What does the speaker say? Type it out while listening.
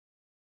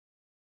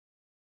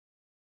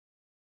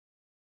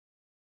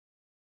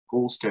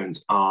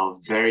gallstones are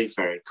very,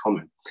 very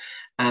common.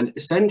 And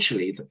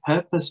essentially, the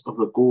purpose of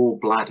the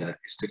gallbladder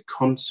is to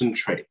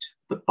concentrate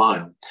the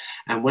bile.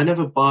 And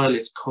whenever bile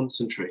is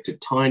concentrated,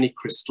 tiny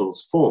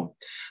crystals form.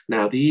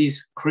 Now,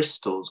 these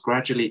crystals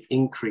gradually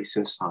increase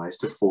in size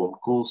to form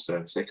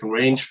gallstones. They can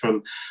range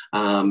from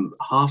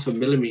 0.5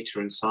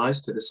 millimeter in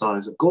size to the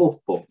size of golf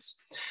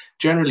balls.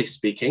 Generally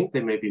speaking, they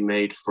may be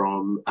made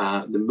from,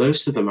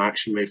 most of them are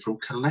actually made from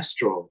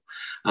cholesterol.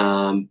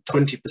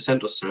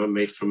 20% or so are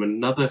made from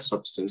another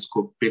substance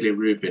called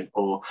bilirubin,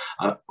 or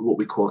what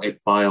we call a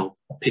bile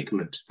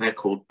pigment. They're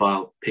called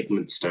bile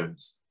pigment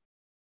stones.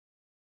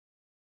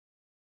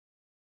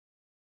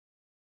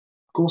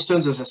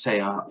 Gallstones, as I say,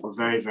 are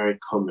very, very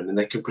common, and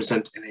they can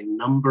present in a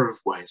number of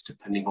ways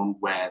depending on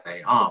where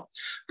they are.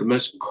 The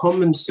most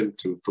common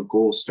symptom for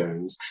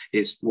gallstones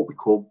is what we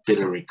call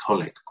biliary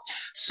colic.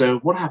 So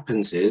what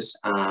happens is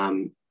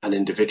an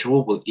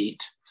individual will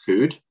eat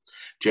food.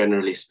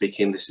 Generally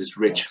speaking, this is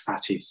rich,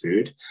 fatty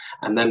food.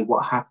 And then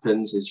what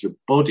happens is your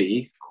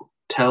body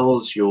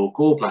tells your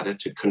gallbladder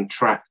to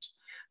contract,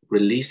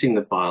 releasing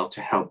the bile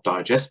to help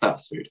digest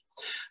that food.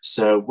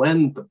 So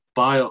when the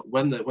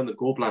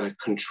gallbladder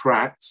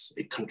contracts,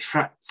 it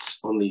contracts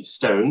on these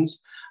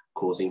stones,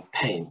 causing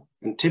pain.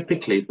 And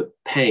typically the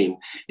pain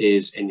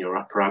is in your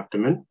upper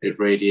abdomen. It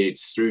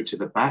radiates through to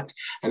the back,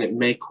 and it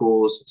may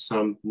cause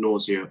some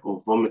nausea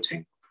or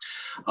vomiting.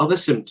 Other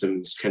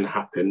symptoms can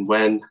happen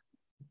when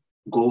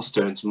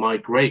gallstones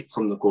migrate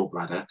from the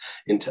gallbladder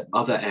into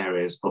other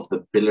areas of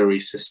the biliary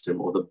system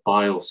or the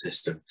bile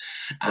system,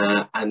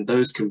 and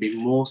those can be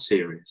more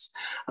serious.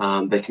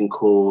 They can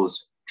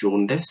cause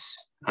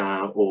jaundice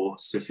or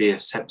severe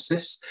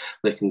sepsis.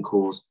 They can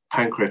cause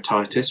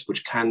pancreatitis,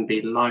 which can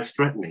be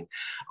life-threatening.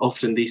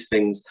 Often these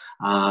things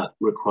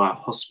require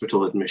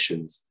hospital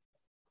admissions.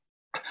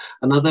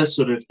 Another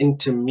sort of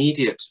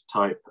intermediate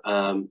type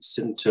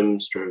symptom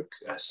stroke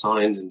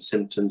signs and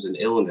symptoms and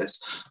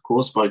illness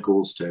caused by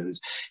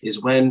gallstones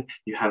is when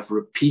you have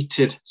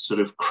repeated sort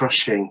of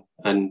crushing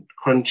and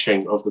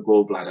crunching of the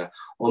gallbladder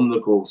on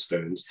the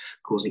gallstones,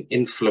 causing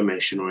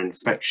inflammation or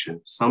infection.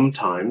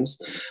 Sometimes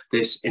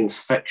this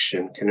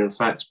infection can in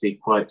fact be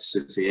quite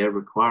severe,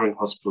 requiring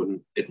hospital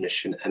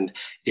admission and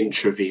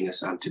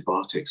intravenous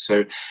antibiotics.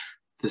 So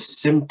the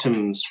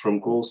symptoms from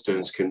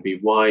gallstones can be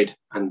wide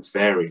and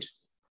varied.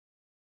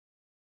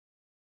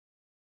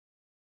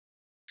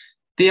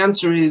 The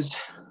answer is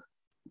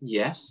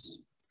yes,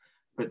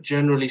 but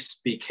generally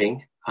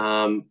speaking,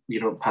 you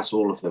don't pass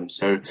all of them.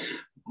 So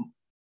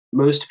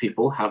most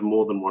people have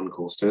more than one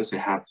gallstones. They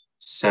have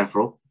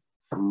several,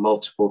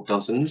 multiple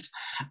dozens,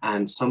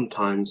 and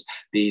sometimes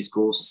these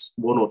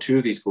one or two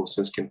of these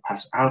gallstones can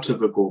pass out of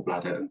the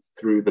gallbladder and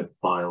through the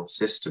bile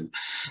system.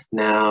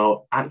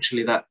 Now,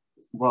 actually, that,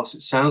 whilst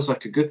it sounds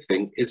like a good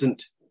thing,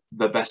 isn't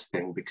the best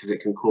thing, because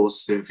it can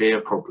cause severe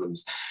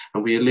problems.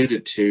 And we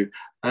alluded to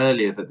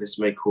earlier that this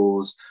may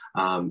cause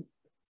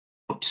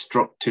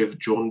obstructive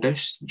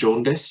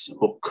jaundice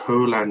or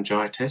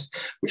cholangitis,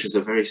 which is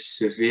a very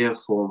severe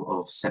form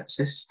of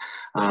sepsis,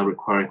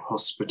 requiring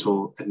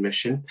hospital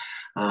admission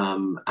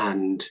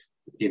and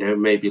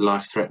may be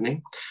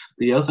life-threatening.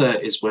 The other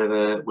is where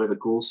the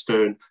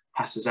gallstone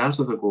passes out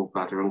of the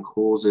gallbladder and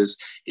causes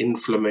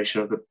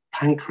inflammation of the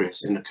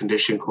pancreas in a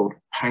condition called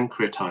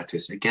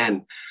pancreatitis.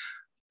 Again,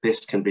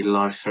 this can be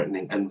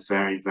life-threatening and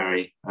very,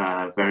 very,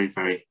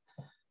 very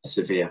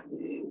severe.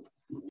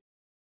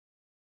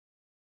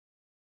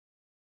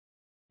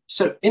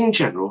 So in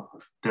general,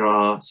 there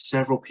are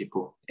several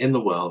people in the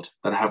world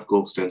that have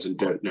gallstones and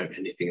don't know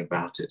anything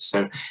about it.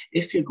 So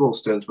if your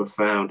gallstones were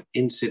found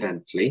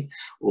incidentally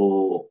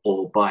or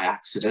by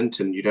accident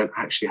and you don't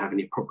actually have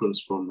any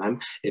problems from them,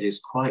 it is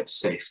quite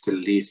safe to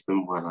leave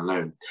them well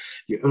alone.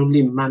 You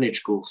only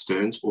manage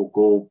gallstones or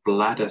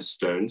gallbladder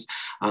stones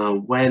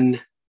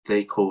when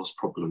they cause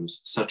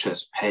problems such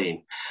as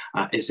pain.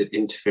 Is it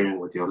interfering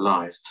with your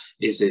life?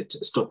 Is it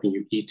stopping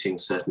you eating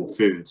certain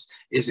foods?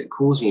 Is it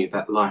causing you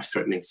that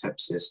life-threatening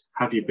sepsis?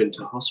 Have you been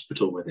to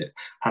hospital with it?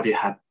 Have you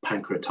had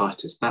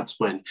pancreatitis? That's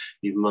when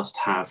you must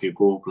have your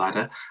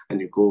gallbladder and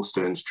your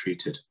gallstones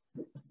treated.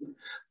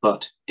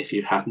 But if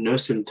you have no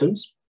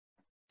symptoms,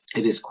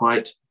 it is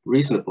quite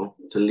reasonable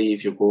to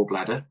leave your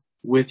gallbladder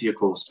with your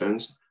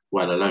gallstones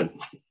well alone.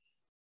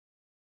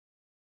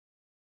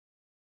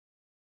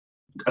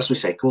 As we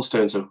say,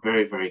 gallstones are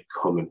very, very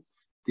common.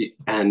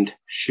 And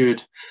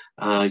should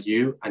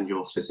you and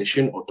your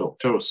physician or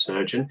doctor or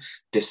surgeon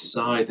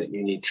decide that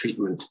you need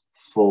treatment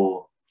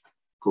for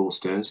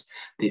gallstones,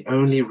 the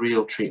only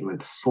real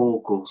treatment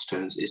for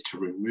gallstones is to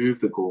remove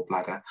the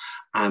gallbladder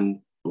and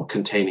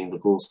containing the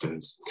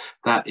gallstones.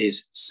 That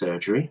is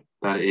surgery.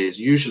 That is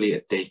usually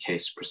a day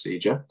case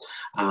procedure.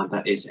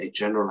 That is a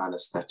general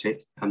anesthetic,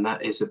 and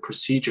that is a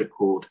procedure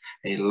called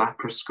a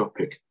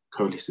laparoscopic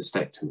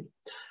cholecystectomy.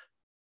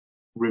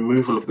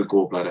 Removal of the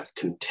gallbladder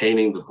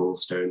containing the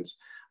gallstones,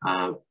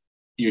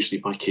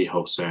 usually by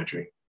keyhole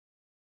surgery.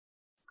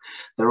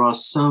 There are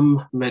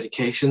some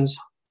medications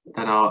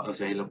that are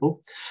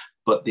available,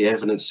 but the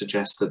evidence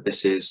suggests that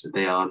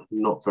they are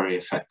not very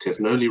effective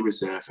and only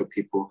reserved for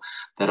people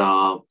that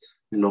are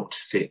not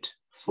fit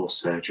for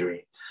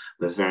surgery.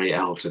 They're very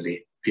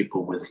elderly,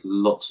 people with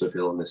lots of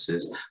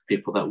illnesses,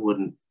 people that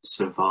wouldn't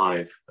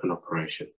survive an operation.